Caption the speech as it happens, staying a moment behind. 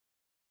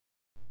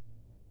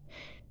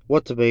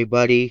What's up,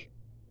 everybody?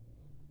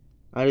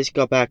 I just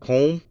got back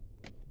home.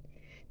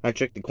 I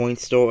checked the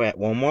Coinstar at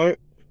Walmart.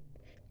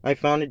 I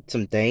found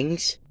some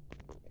things.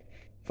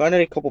 Found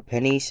a couple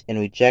pennies in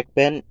a reject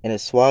bin and a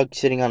slug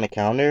sitting on the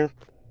counter.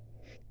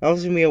 I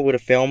wasn't able to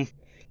film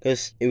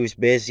because it was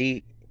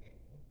busy.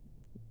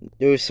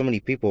 There was so many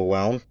people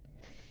around.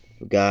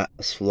 We got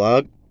a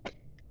slug.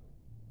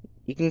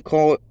 You can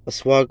call it a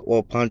slug or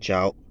a punch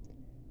out,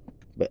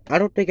 but I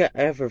don't think I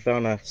ever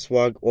found a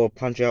slug or a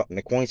punch out in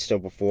the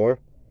Coinstar before.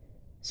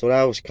 So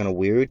that was kind of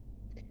weird.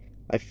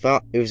 I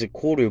thought it was a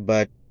quarter,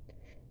 but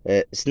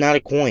it's not a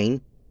coin.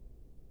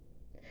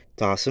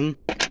 It's awesome.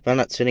 Found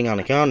that sitting on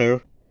the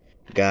counter.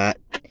 Got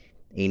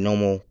a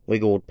normal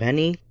wiggled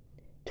penny,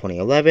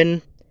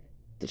 2011.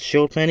 The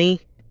shield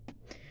penny.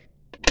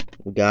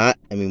 We got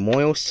a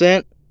memorial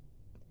cent.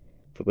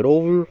 Flip it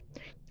over.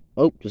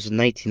 Oh, this is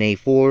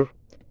 1984.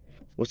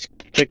 Let's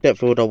check that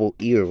for a double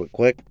ear real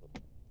quick.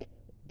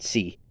 Let's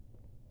see.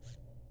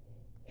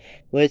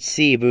 Let's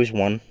see if there's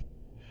one.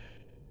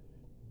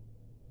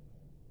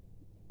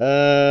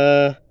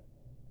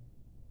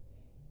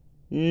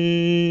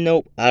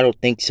 Nope, I don't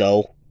think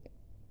so.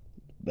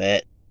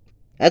 But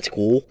that's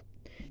cool.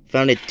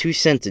 Found it 2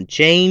 cents and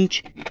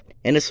change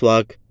and a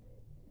slug.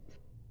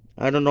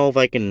 I don't know if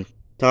I can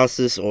toss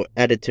this or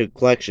add it to the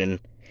collection.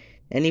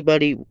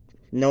 Anybody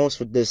knows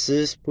what this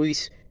is?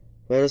 Please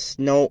let us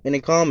know in the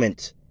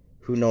comments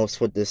who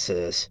knows what this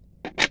is.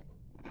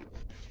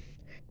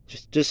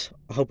 Just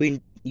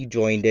hoping you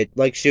joined it.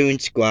 Like, share,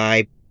 and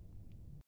subscribe.